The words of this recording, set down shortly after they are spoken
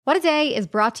What a Day is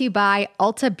brought to you by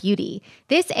Ulta Beauty.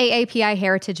 This AAPI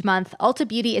Heritage Month, Ulta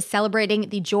Beauty is celebrating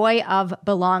the joy of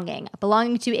belonging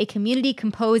to a community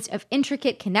composed of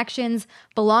intricate connections,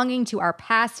 belonging to our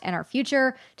past and our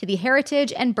future, to the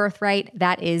heritage and birthright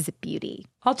that is beauty.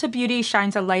 Ulta Beauty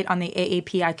shines a light on the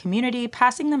AAPI community,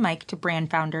 passing the mic to brand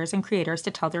founders and creators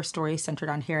to tell their stories centered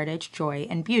on heritage, joy,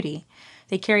 and beauty.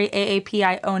 They carry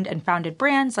AAPI-owned and founded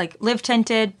brands like Live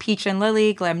Tinted, Peach and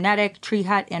Lily, Glamnetic, Tree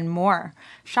Hut, and more.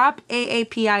 Shop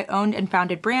AAPI-owned and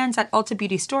founded brands at Ulta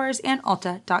Beauty stores and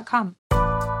Ulta.com.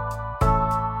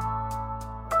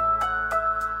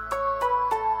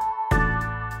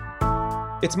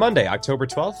 It's Monday, October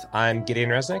 12th. I'm Gideon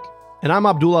Resnick. And I'm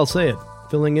Abdul El-Sayed,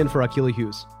 filling in for Akila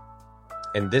Hughes.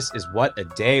 And this is What a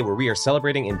Day, where we are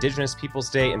celebrating Indigenous Peoples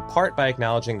Day in part by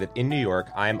acknowledging that in New York,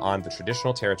 I am on the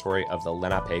traditional territory of the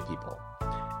Lenape people.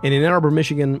 And in Ann Arbor,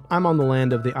 Michigan, I'm on the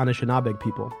land of the Anishinaabe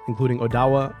people, including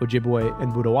Odawa, Ojibwe,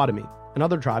 and Potawatomi, and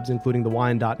other tribes including the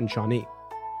Wyandot and Shawnee.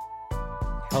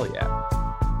 Hell yeah.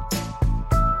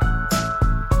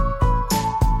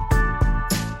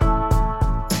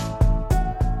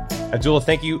 Abdul,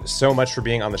 thank you so much for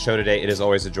being on the show today. It is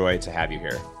always a joy to have you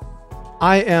here.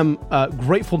 I am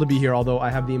grateful to be here, although I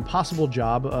have the impossible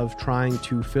job of trying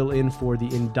to fill in for the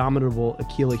indomitable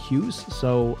Akila Hughes.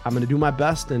 So I'm going to do my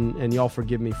best, and y'all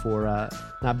forgive me for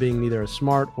not being neither as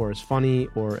smart or as funny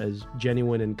or as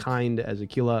genuine and kind as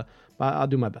Akila, but I'll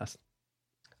do my best.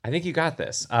 I think you got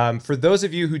this. For those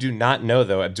of you who do not know,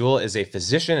 though, Abdul is a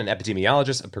physician and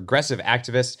epidemiologist, a progressive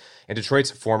activist, and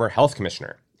Detroit's former health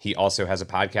commissioner. He also has a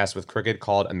podcast with Crooked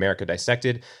called America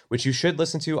Dissected, which you should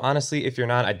listen to. Honestly, if you're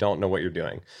not, I don't know what you're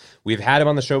doing. We've had him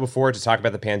on the show before to talk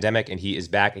about the pandemic, and he is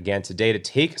back again today to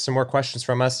take some more questions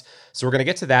from us. So we're going to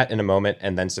get to that in a moment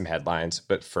and then some headlines.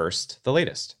 But first, the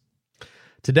latest.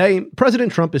 Today,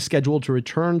 President Trump is scheduled to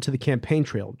return to the campaign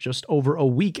trail just over a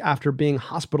week after being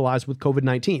hospitalized with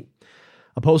COVID-19.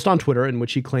 A post on Twitter in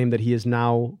which he claimed that he is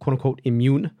now, quote unquote,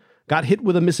 immune, got hit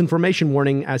with a misinformation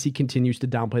warning as he continues to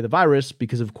downplay the virus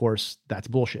because, of course, that's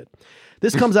bullshit.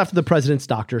 This comes after the president's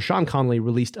doctor, Sean Conley,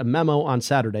 released a memo on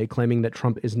Saturday claiming that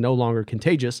Trump is no longer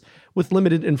contagious, with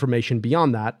limited information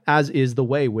beyond that, as is the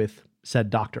way with said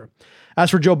doctor. As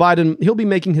for Joe Biden, he'll be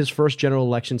making his first general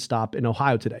election stop in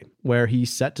Ohio today, where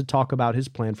he's set to talk about his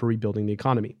plan for rebuilding the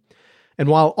economy. And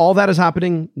while all that is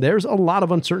happening, there's a lot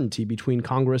of uncertainty between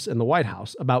Congress and the White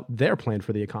House about their plan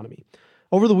for the economy.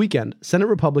 Over the weekend, Senate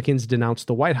Republicans denounced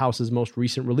the White House's most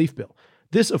recent relief bill.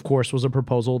 This, of course, was a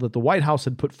proposal that the White House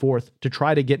had put forth to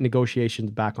try to get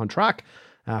negotiations back on track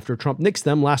after Trump nixed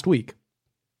them last week.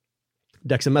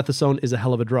 Dexamethasone is a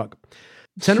hell of a drug.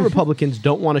 Senate Republicans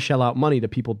don't want to shell out money to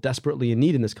people desperately in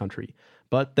need in this country,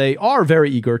 but they are very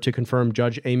eager to confirm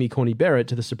Judge Amy Coney Barrett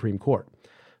to the Supreme Court.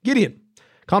 Gideon,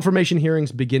 confirmation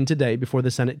hearings begin today before the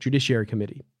Senate Judiciary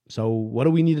Committee. So what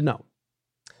do we need to know?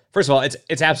 First of all,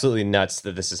 it's absolutely nuts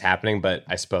that this is happening, but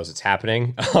I suppose it's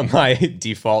happening. My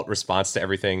default response to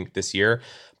everything this year.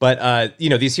 But,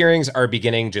 these hearings are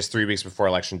beginning just 3 weeks before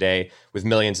Election Day with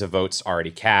millions of votes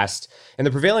already cast. And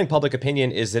the prevailing public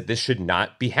opinion is that this should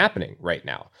not be happening right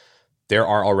now. There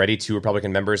are already 2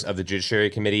 Republican members of the Judiciary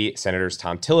Committee, Senators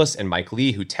Thom Tillis and Mike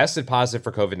Lee, who tested positive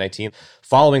for COVID-19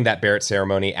 following that Barrett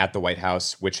ceremony at the White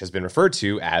House, which has been referred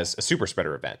to as a super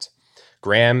spreader event.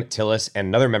 Graham, Tillis, and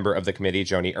another member of the committee,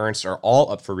 Joni Ernst, are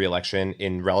all up for re-election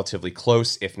in relatively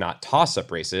close, if not toss-up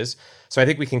races. So I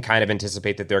think we can kind of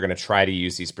anticipate that they're going to try to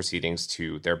use these proceedings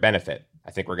to their benefit.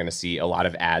 I think we're going to see a lot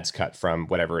of ads cut from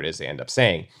whatever it is they end up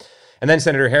saying. And then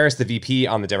Senator Harris, the VP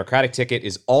on the Democratic ticket,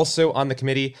 is also on the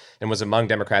committee and was among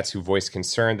Democrats who voiced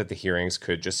concern that the hearings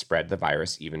could just spread the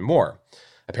virus even more.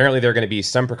 Apparently, there are going to be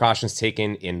some precautions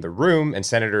taken in the room, and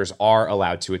senators are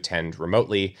allowed to attend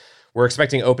remotely. We're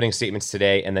expecting opening statements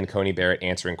today and then Coney Barrett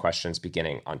answering questions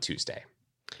beginning on Tuesday.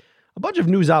 A bunch of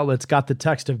news outlets got the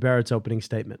text of Barrett's opening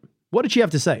statement. What did she have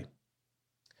to say?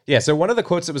 Yeah, so one of the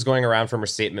quotes that was going around from her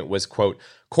statement was, quote,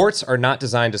 "Courts are not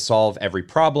designed to solve every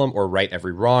problem or right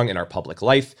every wrong in our public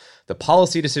life. The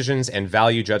policy decisions and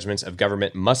value judgments of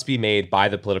government must be made by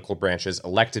the political branches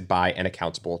elected by and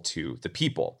accountable to the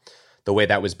people." The way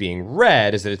that was being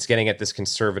read is that it's getting at this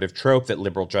conservative trope that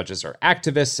liberal judges are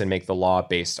activists and make the law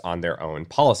based on their own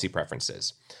policy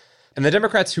preferences. And the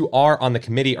Democrats who are on the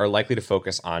committee are likely to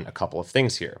focus on a couple of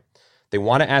things here. They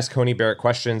want to ask Coney Barrett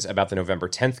questions about the November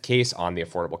 10th case on the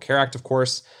Affordable Care Act, of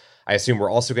course. I assume we're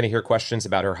also going to hear questions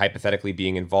about her hypothetically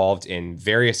being involved in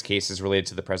various cases related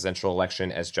to the presidential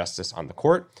election as justice on the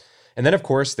court. And then, of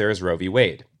course, there is Roe v.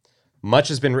 Wade. Much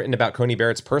has been written about Coney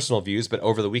Barrett's personal views, but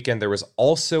over the weekend there was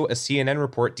also a CNN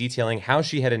report detailing how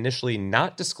she had initially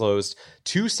not disclosed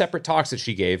 2 separate talks that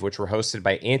she gave, which were hosted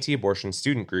by anti-abortion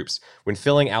student groups when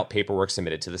filling out paperwork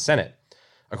submitted to the Senate.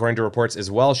 According to reports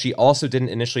as well, she also didn't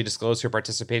initially disclose her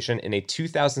participation in a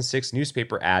 2006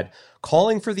 newspaper ad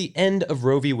calling for the end of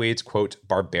Roe v. Wade's, quote,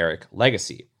 barbaric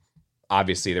legacy.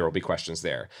 Obviously, there will be questions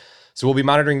there. So we'll be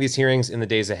monitoring these hearings in the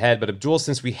days ahead. But Abdul,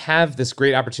 since we have this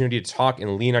great opportunity to talk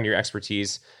and lean on your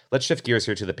expertise, let's shift gears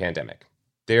here to the pandemic.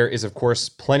 There is, of course,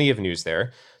 plenty of news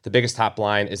there. The biggest top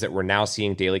line is that we're now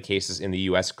seeing daily cases in the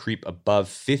U.S. creep above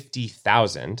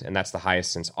 50,000, and that's the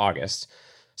highest since August.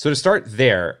 So to start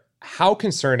there, how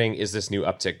concerning is this new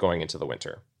uptick going into the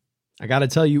winter? I got to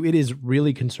tell you, it is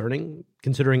really concerning,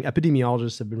 considering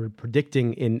epidemiologists have been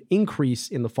predicting an increase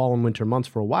in the fall and winter months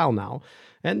for a while now.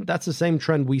 And that's the same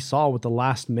trend we saw with the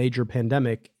last major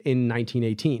pandemic in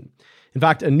 1918. In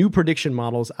fact, a new prediction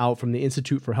model is out from the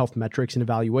Institute for Health Metrics and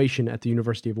Evaluation at the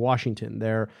University of Washington.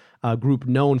 They're a group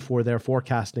known for their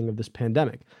forecasting of this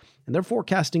pandemic. And they're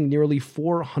forecasting nearly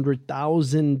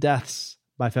 400,000 deaths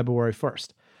by February 1st.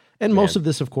 And most of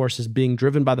this, of course, is being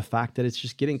driven by the fact that it's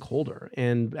just getting colder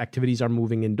and activities are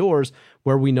moving indoors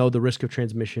where we know the risk of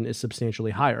transmission is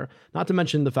substantially higher. Not to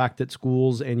mention the fact that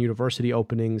schools and university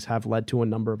openings have led to a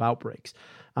number of outbreaks.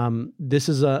 This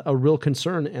is a real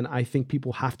concern, and I think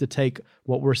people have to take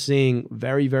what we're seeing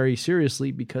very, very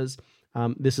seriously because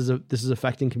this is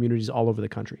affecting communities all over the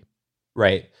country.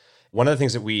 Right. One of the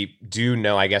things that we do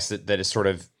know, I guess, that is sort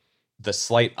of the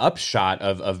slight upshot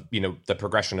of the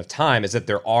progression of time is that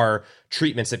there are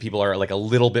treatments that people are like a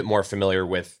little bit more familiar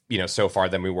with, so far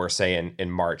than we were, say,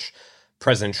 in March.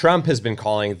 President Trump has been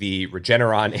calling the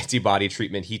Regeneron antibody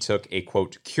treatment he took a,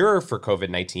 quote, cure for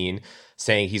COVID-19,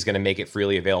 saying he's going to make it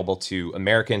freely available to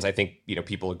Americans. I think,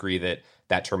 people agree that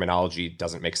that terminology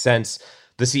doesn't make sense.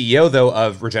 The CEO, though,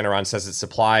 of Regeneron says that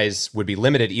supplies would be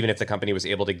limited even if the company was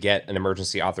able to get an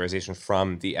emergency authorization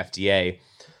from the FDA.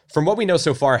 From what we know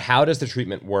so far, how does the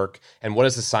treatment work, and what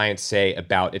does the science say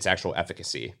about its actual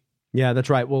efficacy? Yeah, that's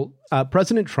right. Well,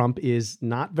 President Trump is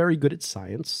not very good at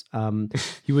science.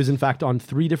 He was, in fact, on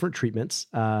 3 different treatments.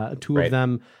 2 of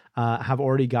them have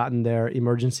already gotten their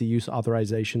emergency use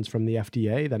authorizations from the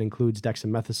FDA. That includes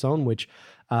dexamethasone, which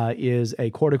is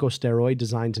a corticosteroid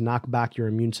designed to knock back your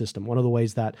immune system. One of the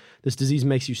ways that this disease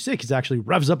makes you sick is actually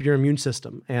revs up your immune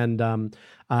system, and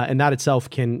that itself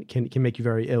can make you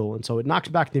very ill. And so it knocks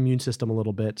back the immune system a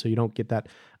little bit, so you don't get that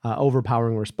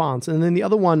overpowering response. And then the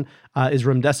other one is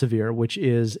remdesivir, which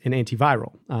is an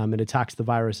antiviral. It attacks the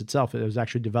virus itself. It was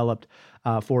actually developed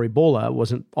for Ebola. It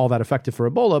wasn't all that effective for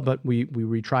Ebola, but we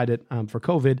retried it for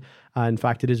COVID. In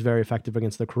fact, it is very effective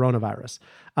against the coronavirus.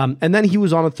 And then he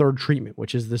was on a 3rd treatment,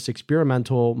 which is this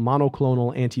experimental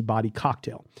monoclonal antibody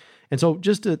cocktail. And so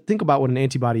just to think about what an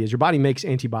antibody is, your body makes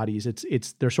antibodies.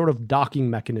 They're sort of docking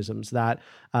mechanisms that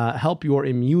help your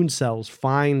immune cells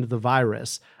find the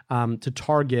virus to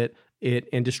target it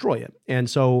and destroy it. And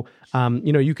so,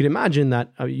 you could imagine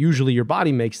that usually your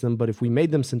body makes them, but if we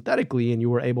made them synthetically and you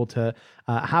were able to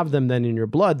have them then in your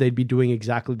blood, they'd be doing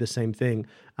exactly the same thing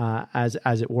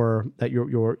as it were that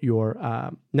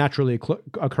your naturally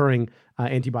occurring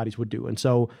antibodies would do. And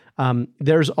so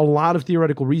there's a lot of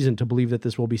theoretical reason to believe that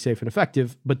this will be safe and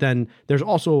effective, but then there's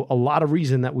also a lot of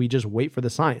reason that we just wait for the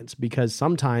science, because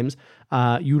sometimes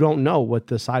you don't know what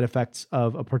the side effects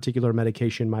of a particular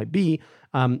medication might be,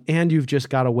 and you've just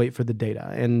got to wait for the data.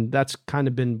 And that's kind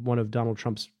of been one of Donald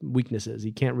Trump's weaknesses.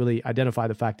 He can't really identify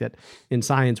the fact that in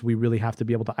science, we really have to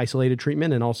be able to isolate a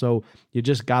treatment, and also you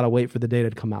just got to wait for the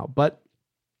data to come out. But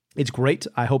it's great.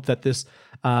 I hope that this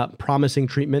promising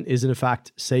treatment is in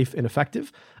fact safe and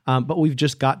effective. But we've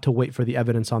just got to wait for the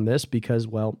evidence on this because,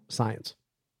 well, science.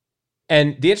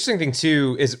 And the interesting thing,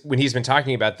 too, is when he's been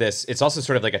talking about this, it's also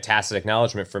sort of like a tacit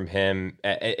acknowledgement from him.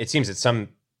 It seems at some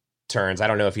turns, I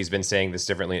don't know if he's been saying this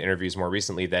differently in interviews more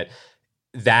recently,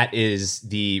 that is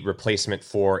the replacement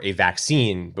for a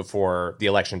vaccine before the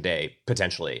election day,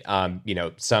 potentially.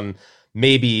 Some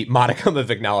maybe modicum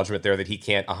of acknowledgement there that he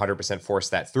can't 100% force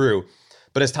that through.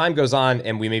 But as time goes on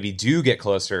and we maybe do get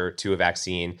closer to a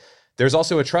vaccine, there's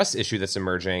also a trust issue that's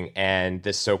emerging, and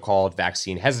this so-called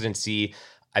vaccine hesitancy,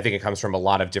 I think it comes from a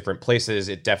lot of different places.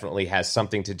 It definitely has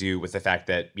something to do with the fact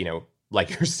that, like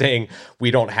you're saying,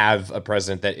 we don't have a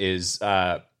president that is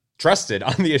trusted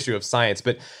on the issue of science.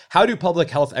 But how do public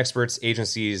health experts,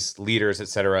 agencies, leaders, et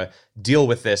cetera, deal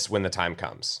with this when the time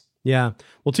comes? Yeah.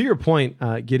 Well, to your point,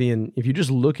 Gideon, if you just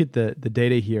look at the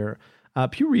data here,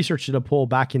 Pew Research did a poll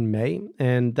back in May,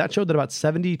 and that showed that about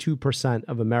 72%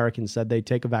 of Americans said they'd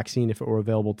take a vaccine if it were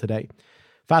available today.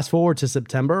 Fast forward to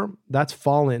September, that's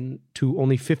fallen to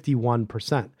only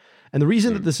 51%. And the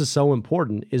reason that this is so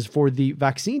important is for the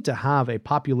vaccine to have a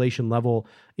population level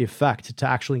effect to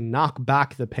actually knock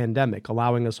back the pandemic,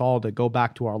 allowing us all to go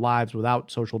back to our lives without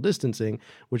social distancing,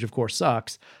 which of course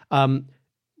sucks.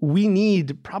 We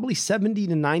need probably 70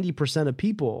 to 90% of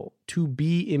people to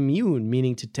be immune,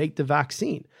 meaning to take the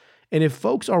vaccine. And if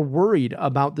folks are worried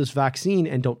about this vaccine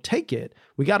and don't take it,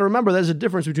 we got to remember there's a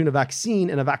difference between a vaccine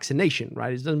and a vaccination,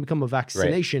 right? It doesn't become a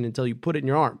vaccination until you put it in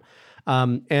your arm.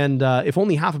 If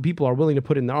only half of people are willing to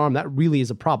put it in their arm, that really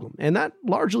is a problem. And that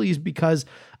largely is because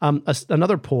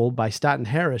another poll by Statton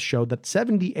Harris showed that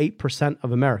 78%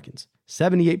 of Americans,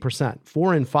 78%,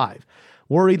 4 in 5,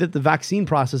 worry that the vaccine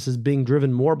process is being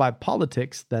driven more by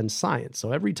politics than science.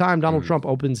 So every time Donald Trump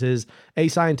opens his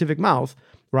ascientific mouth,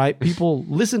 right, people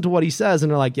listen to what he says and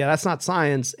they're like, yeah, that's not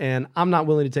science, and I'm not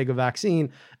willing to take a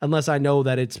vaccine unless I know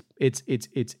that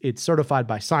it's certified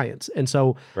by science. And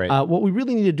so what we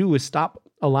really need to do is stop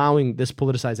allowing this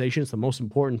politicization. It's the most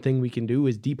important thing we can do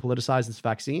is depoliticize this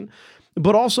vaccine.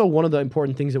 But also one of the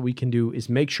important things that we can do is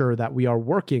make sure that we are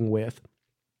working with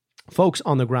folks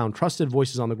on the ground, trusted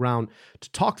voices on the ground,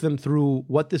 to talk them through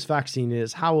what this vaccine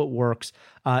is, how it works,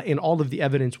 and all of the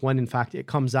evidence when, in fact, it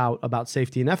comes out about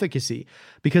safety and efficacy.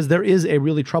 Because there is a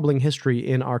really troubling history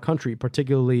in our country,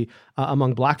 particularly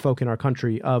among Black folk in our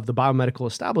country, of the biomedical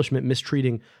establishment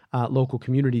mistreating local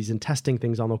communities and testing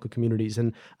things on local communities.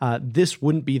 And this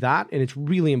wouldn't be that. And it's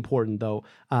really important, though,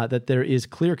 that there is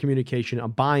clear communication, a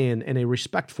buy-in, and a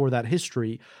respect for that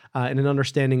history, and an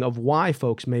understanding of why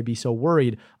folks may be so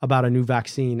worried about a new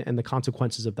vaccine and the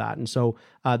consequences of that. And so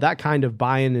that kind of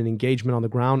buy-in and engagement on the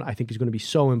ground, I think, is going to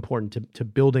be so important to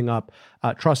building up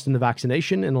trust in the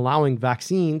vaccination and allowing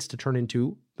vaccines to turn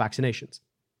into vaccinations.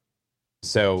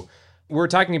 So we're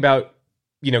talking about,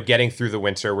 getting through the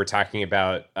winter. We're talking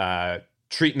about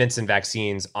treatments and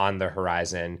vaccines on the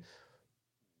horizon.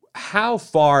 How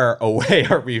far away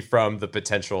are we from the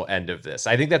potential end of this?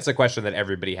 I think that's a question that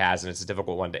everybody has, and it's a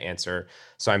difficult one to answer.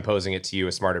 So I'm posing it to you,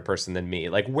 a smarter person than me.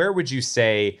 Like, where would you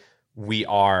say we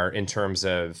are in terms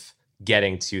of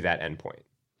getting to that endpoint?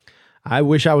 I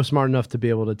wish I was smart enough to be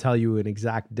able to tell you an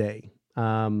exact day.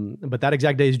 But that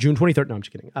exact day is June 23rd. No, I'm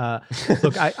just kidding.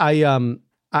 Look,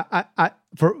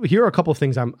 here are a couple of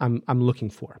things I'm looking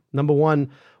for. Number one,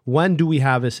 when do we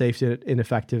have a safe and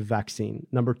effective vaccine?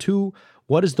 Number two,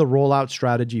 what is the rollout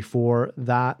strategy for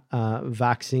that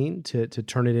vaccine to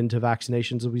turn it into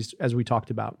vaccinations as we talked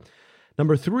about?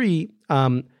 Number three,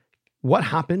 what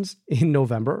happens in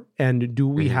November, and do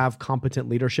we have competent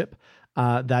leadership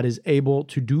that is able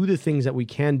to do the things that we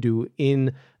can do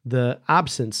in the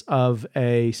absence of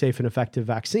a safe and effective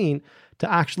vaccine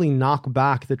to actually knock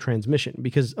back the transmission?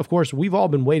 Because, of course, we've all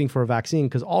been waiting for a vaccine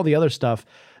because all the other stuff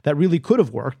that really could have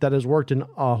worked, that has worked in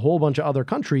a whole bunch of other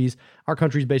countries, our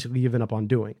country's basically given up on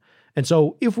doing. And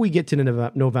so if we get to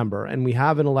November and we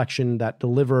have an election that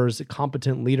delivers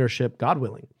competent leadership, God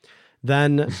willing,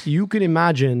 then you can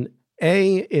imagine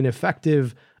an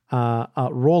effective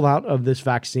rollout of this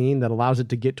vaccine that allows it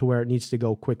to get to where it needs to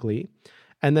go quickly.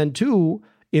 And then two,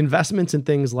 investments in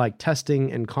things like testing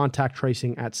and contact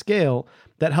tracing at scale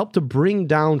that help to bring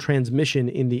down transmission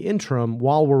in the interim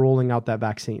while we're rolling out that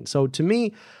vaccine. So to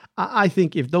me, I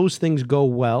think if those things go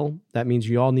well, that means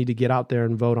you all need to get out there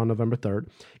and vote on November 3rd.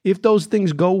 If those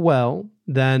things go well,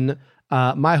 then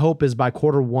my hope is by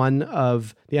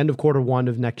the end of quarter one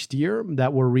of next year,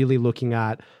 that we're really looking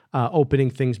at opening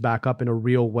things back up in a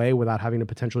real way without having to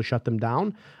potentially shut them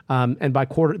down. And by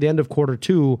the end of quarter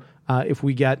two, if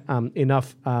we get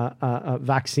enough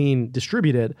vaccine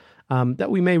distributed, that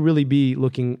we may really be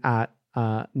looking at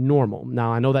normal.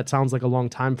 Now, I know that sounds like a long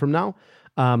time from now,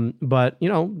 but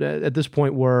at this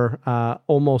point we're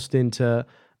almost into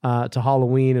to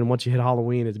Halloween, and once you hit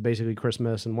Halloween, it's basically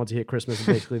Christmas, and once you hit Christmas, it's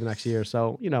basically the next year.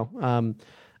 So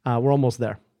we're almost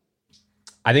there.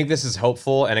 I think this is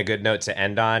hopeful and a good note to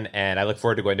end on, and I look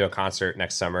forward to going to a concert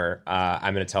next summer.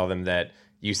 I'm going to tell them that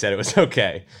you said it was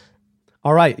okay.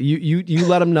 All right, you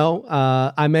let them know.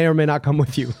 I may or may not come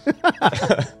with you.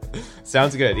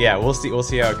 Sounds good. Yeah, we'll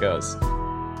see how it goes.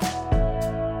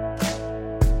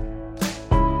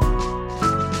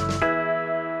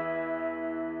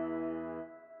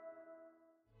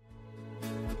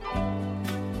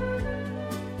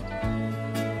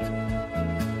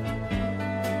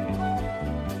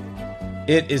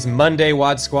 It is Monday,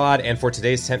 Wad Squad, and for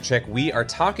today's Temp Check, we are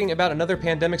talking about another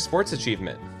pandemic sports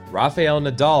achievement. Rafael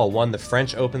Nadal won the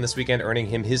French Open this weekend, earning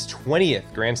him his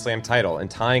 20th Grand Slam title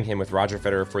and tying him with Roger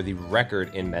Federer for the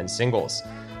record in men's singles.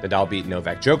 Nadal beat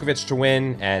Novak Djokovic to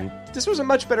win, and this was a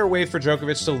much better way for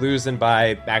Djokovic to lose than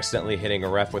by accidentally hitting a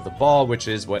ref with a ball, which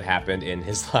is what happened in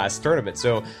his last tournament.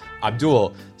 So,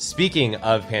 Abdul, speaking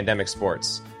of pandemic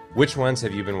sports, which ones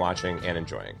have you been watching and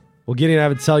enjoying? Well, Gideon, I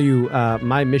would tell you,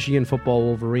 my Michigan football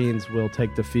Wolverines will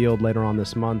take the field later on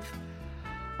this month.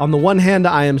 On the one hand,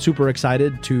 I am super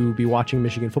excited to be watching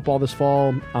Michigan football this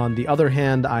fall. On the other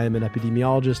hand, I am an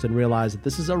epidemiologist and realize that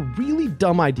this is a really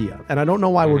dumb idea, and I don't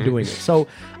know why we're doing it. So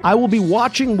I will be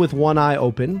watching with one eye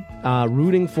open,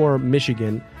 rooting for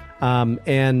Michigan, and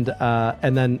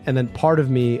then part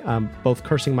of me both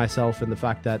cursing myself and the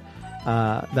fact that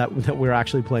we're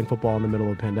actually playing football in the middle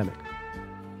of a pandemic.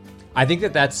 I think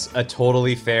that that's a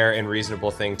totally fair and reasonable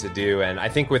thing to do, and I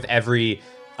think with every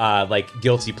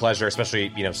guilty pleasure,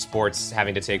 especially, sports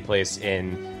having to take place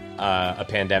in a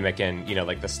pandemic and,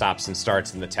 like the stops and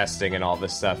starts and the testing and all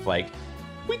this stuff,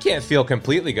 we can't feel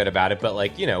completely good about it,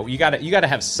 but you gotta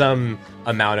have some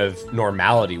amount of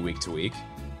normality week to week.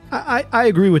 I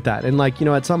agree with that. And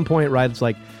at some point, right, it's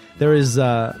there is,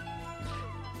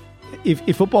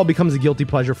 if football becomes a guilty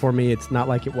pleasure for me, it's not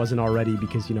like it wasn't already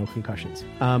because, concussions.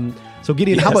 So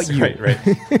Gideon, yes, how about you? Right.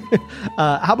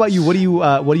 How about you? What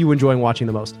are you enjoying watching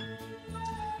the most?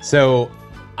 So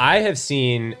I have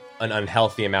seen an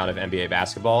unhealthy amount of NBA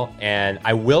basketball, and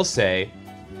I will say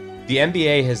the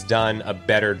NBA has done a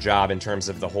better job in terms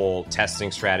of the whole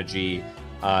testing strategy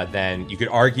than you could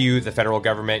argue the federal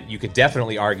government. You could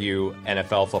definitely argue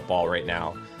NFL football right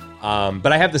now.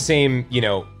 But I have the same,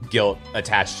 guilt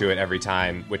attached to it every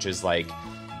time, which is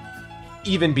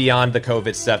even beyond the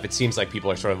COVID stuff, it seems like people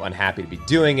are sort of unhappy to be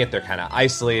doing it. They're kind of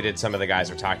isolated. Some of the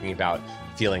guys are talking about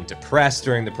feeling depressed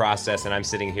during the process, and I'm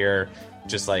sitting here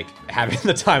just having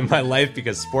the time of my life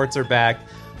because sports are back.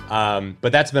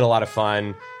 But that's been a lot of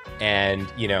fun, and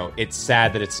it's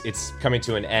sad that it's coming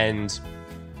to an end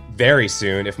very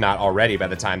soon, if not already by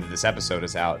the time that this episode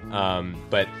is out.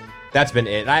 But that's been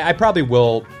it. I probably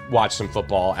will watch some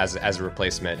football as a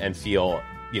replacement and feel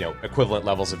equivalent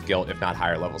levels of guilt, if not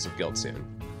higher levels of guilt soon.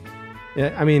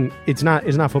 Yeah, I mean, it's not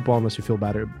football unless you feel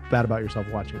bad about yourself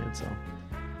watching it. So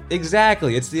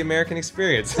exactly, it's the American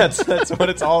experience. That's what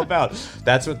it's all about.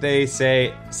 That's what they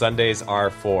say Sundays are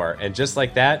for. And just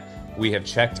like that, we have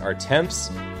checked our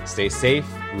temps. Stay safe.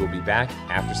 We will be back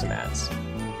after some ads.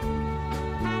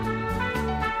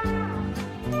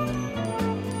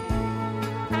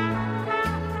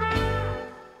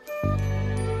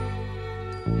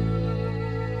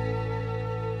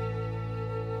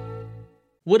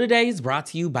 What A Day is brought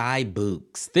to you by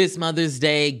Books. This Mother's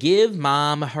Day, give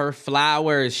mom her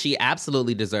flowers. She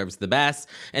absolutely deserves the best,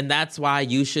 and that's why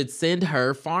you should send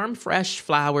her farm fresh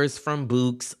flowers from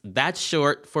Books. That's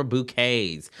short for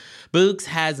bouquets. Books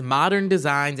has modern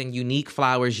designs and unique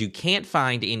flowers you can't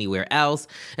find anywhere else,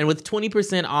 and with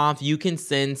 20% off, you can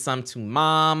send some to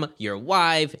mom, your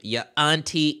wife, your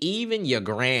auntie, even your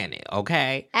granny,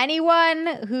 okay? Anyone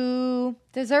who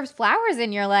deserves flowers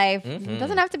in your life. It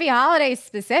doesn't have to be holiday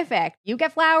specific. You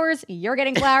get flowers, you're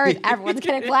getting flowers, everyone's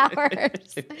getting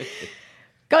flowers.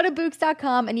 Go to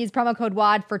Books.com and use promo code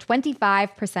WAD for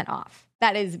 25% off.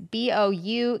 That is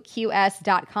BOUQS.com,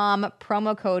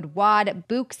 promo code WAD,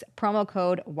 Books, promo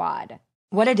code WAD.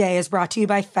 What A Day is brought to you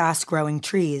by Fast Growing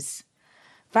Trees.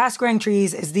 Fast Growing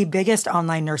Trees is the biggest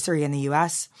online nursery in the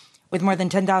U.S., with more than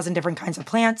 10,000 different kinds of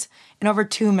plants and over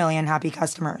 2 million happy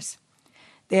customers.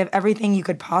 They have everything you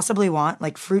could possibly want,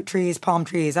 like fruit trees, palm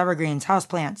trees, evergreens,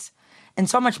 houseplants, and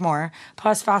so much more.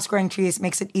 Plus, Fast Growing Trees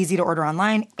makes it easy to order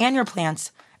online, and your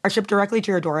plants are shipped directly to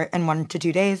your door in 1 to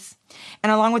 2 days.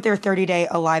 And along with their 30-day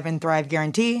Alive and Thrive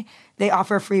guarantee, they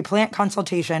offer free plant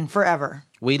consultation forever.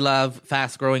 We love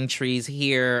Fast Growing Trees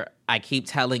here. I keep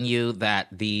telling you that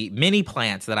the mini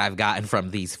plants that I've gotten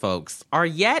from these folks are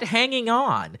yet hanging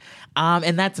on.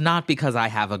 And that's not because I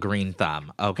have a green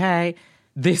thumb, okay?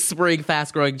 This spring,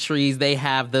 Fast Growing Trees, they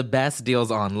have the best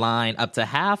deals online, up to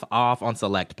half off on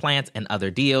select plants and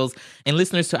other deals. And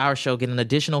listeners to our show get an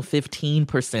additional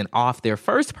 15% off their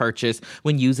first purchase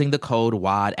when using the code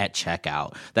WAD at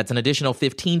checkout. That's an additional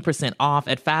 15% off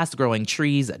at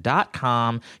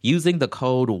fastgrowingtrees.com using the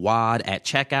code WAD at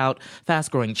checkout.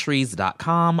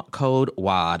 Fastgrowingtrees.com, code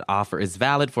WAD. Offer is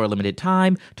valid for a limited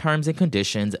time. Terms and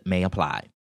conditions may apply.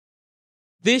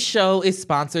 This show is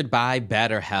sponsored by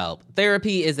BetterHelp.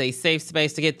 Therapy is a safe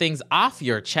space to get things off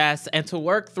your chest and to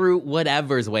work through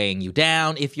whatever's weighing you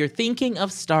down. If you're thinking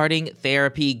of starting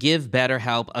therapy, give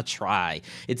BetterHelp a try.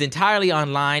 It's entirely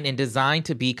online and designed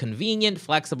to be convenient,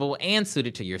 flexible, and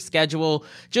suited to your schedule.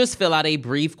 Just fill out a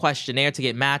brief questionnaire to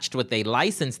get matched with a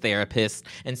licensed therapist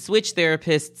and switch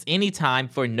therapists anytime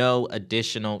for no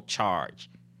additional charge.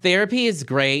 Therapy is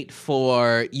great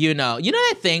for, you know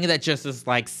that thing that just is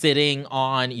like sitting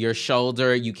on your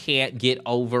shoulder, you can't get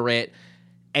over it,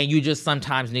 and you just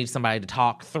sometimes need somebody to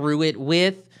talk through it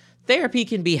with? Therapy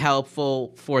can be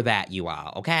helpful for that, you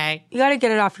all, okay? You got to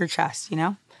get it off your chest,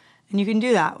 And you can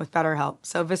do that with BetterHelp.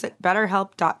 So visit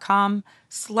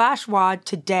BetterHelp.com/WAD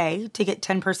today to get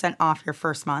 10% off your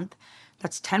first month.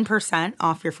 That's 10%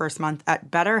 off your first month at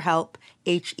BetterHelp,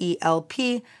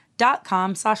 HELP.com/WAD.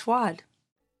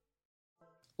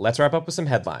 Let's wrap up with some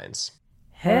headlines.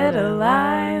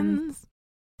 Headlines.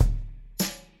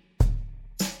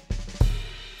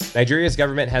 Nigeria's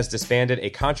government has disbanded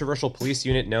a controversial police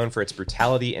unit known for its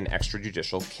brutality and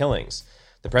extrajudicial killings.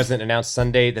 The president announced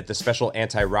Sunday that the Special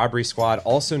Anti-Robbery Squad,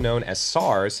 also known as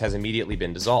SARS, has immediately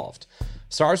been dissolved.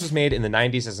 SARS was made in the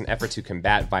 90s as an effort to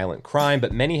combat violent crime,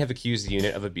 but many have accused the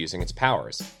unit of abusing its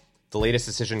powers. The latest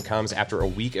decision comes after a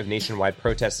week of nationwide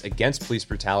protests against police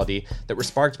brutality that were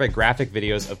sparked by graphic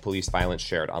videos of police violence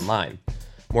shared online.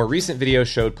 More recent videos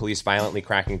showed police violently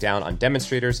cracking down on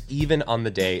demonstrators, even on the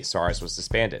day SARS was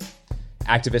disbanded.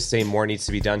 Activists say more needs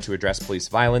to be done to address police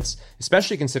violence,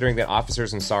 especially considering that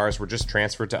officers in SARS were just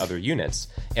transferred to other units,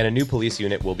 and a new police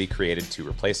unit will be created to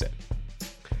replace it.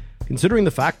 Considering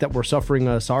the fact that we're suffering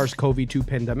a SARS-CoV-2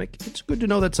 pandemic, it's good to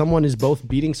know that someone is both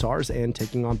beating SARS and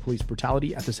taking on police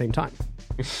brutality at the same time.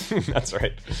 That's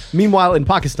right. Meanwhile, in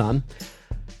Pakistan,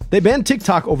 they banned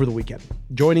TikTok over the weekend,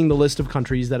 joining the list of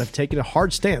countries that have taken a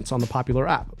hard stance on the popular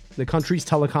app. The country's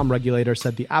telecom regulator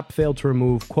said the app failed to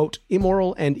remove, quote,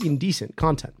 immoral and indecent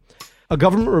content. A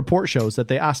government report shows that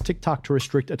they asked TikTok to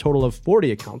restrict a total of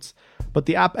 40 accounts, but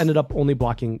the app ended up only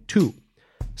blocking 2.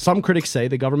 Some critics say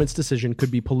the government's decision could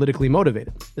be politically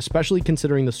motivated, especially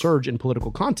considering the surge in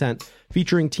political content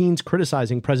featuring teens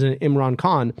criticizing President Imran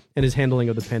Khan and his handling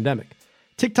of the pandemic.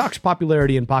 TikTok's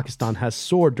popularity in Pakistan has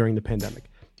soared during the pandemic,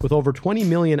 with over 20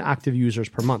 million active users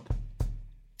per month.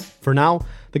 For now,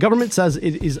 the government says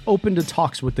it is open to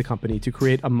talks with the company to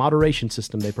create a moderation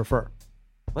system they prefer.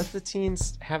 Let the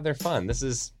teens have their fun.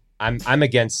 I'm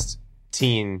against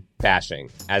teen bashing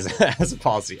as a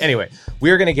policy. Anyway,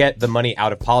 we're going to get the money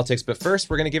out of politics, but first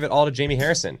we're going to give it all to Jamie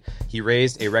Harrison. He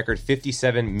raised a record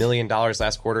 $57 million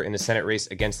last quarter in the Senate race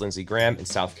against Lindsey Graham in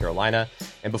South Carolina.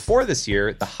 And before this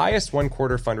year, the highest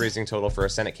one-quarter fundraising total for a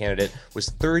Senate candidate was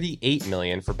 $38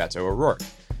 million for Beto O'Rourke.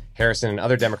 Harrison and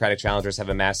other Democratic challengers have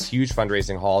amassed huge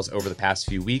fundraising hauls over the past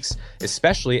few weeks,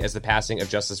 especially as the passing of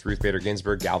Justice Ruth Bader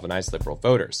Ginsburg galvanized liberal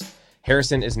voters.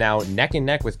 Harrison is now neck and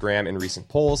neck with Graham in recent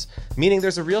polls, meaning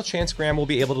there's a real chance Graham will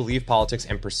be able to leave politics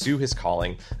and pursue his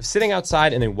calling of sitting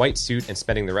outside in a white suit and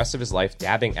spending the rest of his life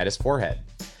dabbing at his forehead.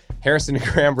 Harrison and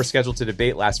Graham were scheduled to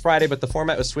debate last Friday, but the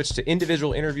format was switched to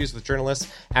individual interviews with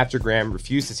journalists after Graham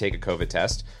refused to take a COVID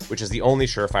test, which is the only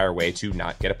surefire way to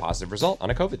not get a positive result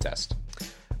on a COVID test.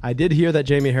 I did hear that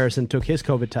Jamie Harrison took his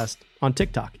COVID test on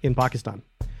TikTok in Pakistan.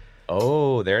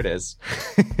 Oh, there it is.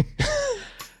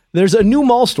 There's a new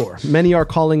mall store many are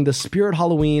calling the Spirit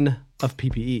Halloween of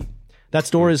PPE. That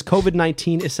store is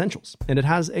COVID-19 Essentials, and it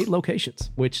has 8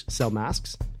 locations, which sell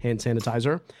masks, hand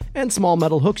sanitizer, and small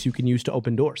metal hooks you can use to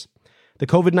open doors. The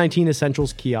COVID-19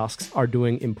 Essentials kiosks are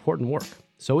doing important work,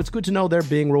 so it's good to know they're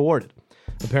being rewarded.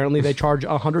 Apparently, they charge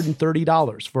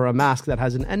 $130 for a mask that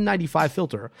has an N95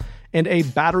 filter and a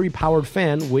battery-powered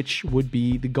fan, which would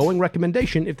be the going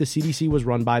recommendation if the CDC was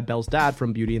run by Belle's dad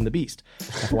from Beauty and the Beast.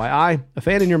 FYI, a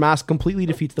fan in your mask completely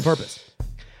defeats the purpose.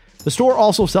 The store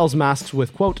also sells masks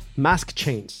with, quote, mask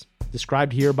chains,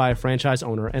 described here by a franchise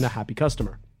owner and a happy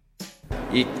customer.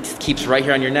 It keeps right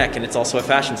here on your neck, and it's also a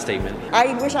fashion statement.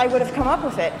 I wish I would have come up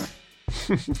with it.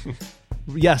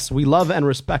 Yes, we love and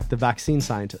respect the vaccine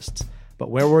scientists, but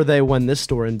where were they when this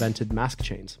store invented mask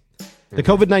chains? The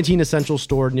COVID-19 Essentials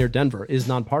store near Denver is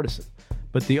nonpartisan,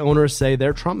 but the owners say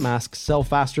their Trump masks sell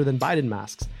faster than Biden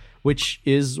masks, which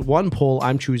is one poll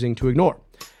I'm choosing to ignore.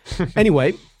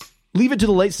 Anyway, leave it to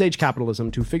the late-stage capitalism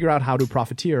to figure out how to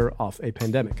profiteer off a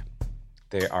pandemic.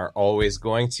 They are always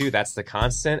going to. That's the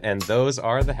constant, and those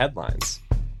are the headlines.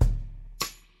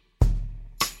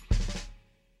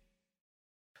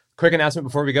 Quick announcement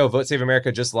before we go. Vote Save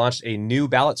America just launched a new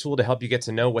ballot tool to help you get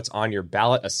to know what's on your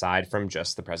ballot aside from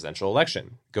just the presidential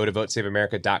election. Go to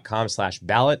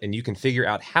votesaveamerica.com/ballot and you can figure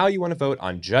out how you want to vote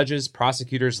on judges,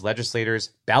 prosecutors, legislators,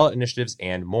 ballot initiatives,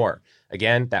 and more.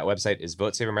 Again, that website is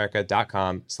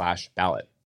votesaveamerica.com/ballot.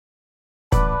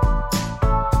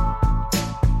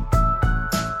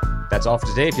 That's all for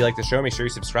today. If you like the show, make sure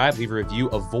you subscribe, leave a review,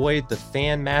 avoid the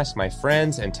fan mask, my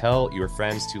friends, and tell your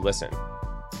friends to listen.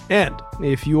 And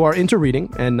if you are into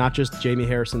reading, and not just Jamie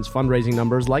Harrison's fundraising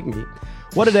numbers like me,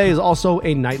 What A Day is also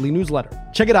a nightly newsletter.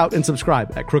 Check it out and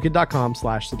subscribe at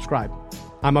crooked.com/subscribe.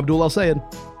 I'm Abdul El-Sayed.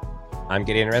 I'm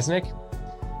Gideon Resnick.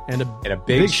 And a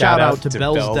big shout out to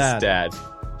Belle's dad.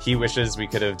 He wishes we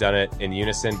could have done it in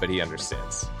unison, but he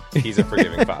understands. He's a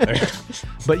forgiving father.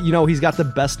 But, he's got the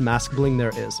best mask bling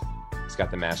there is. He's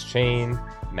got the mask chain,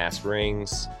 mask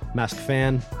rings. Mask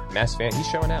fan. Mask fan. He's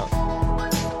showing out.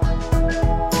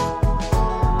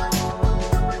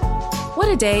 What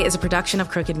a Day is a production of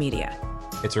Crooked Media.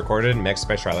 It's recorded and mixed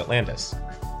by Charlotte Landis.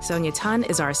 Sonia Tun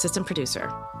is our assistant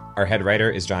producer. Our head writer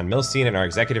is John Milstein, and our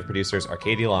executive producers are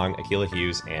Katie Long, Akilah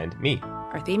Hughes, and me.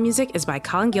 Our theme music is by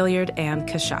Colin Gilliard and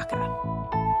Kashaka.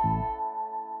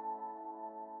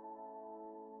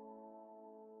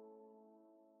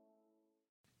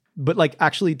 But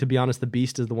actually, to be honest, the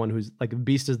Beast is the one who's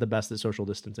Beast is the best at social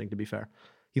distancing, to be fair.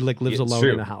 He lives alone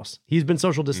in a house. He's been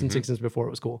social distancing since before it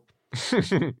was cool.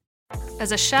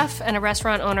 As a chef and a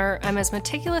restaurant owner, I'm as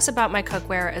meticulous about my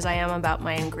cookware as I am about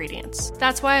my ingredients.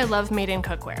 That's why I love Made in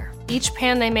Cookware. Each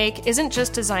pan they make isn't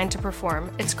just designed to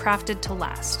perform, it's crafted to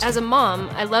last. As a mom,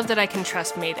 I love that I can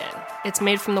trust Made In. It's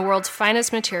made from the world's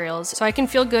finest materials, so I can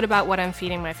feel good about what I'm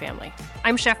feeding my family.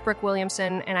 I'm Chef Brooke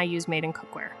Williamson, and I use Made in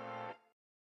Cookware.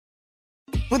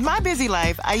 With my busy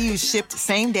life, I use Shipt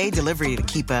same-day delivery to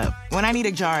keep up. When I need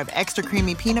a jar of extra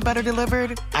creamy peanut butter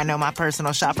delivered, I know my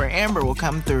personal shopper Amber will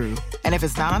come through. And if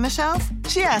it's not on the shelf,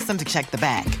 she asks them to check the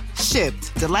back.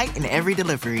 Shipt, delight in every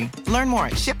delivery. Learn more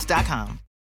at Shipt.com.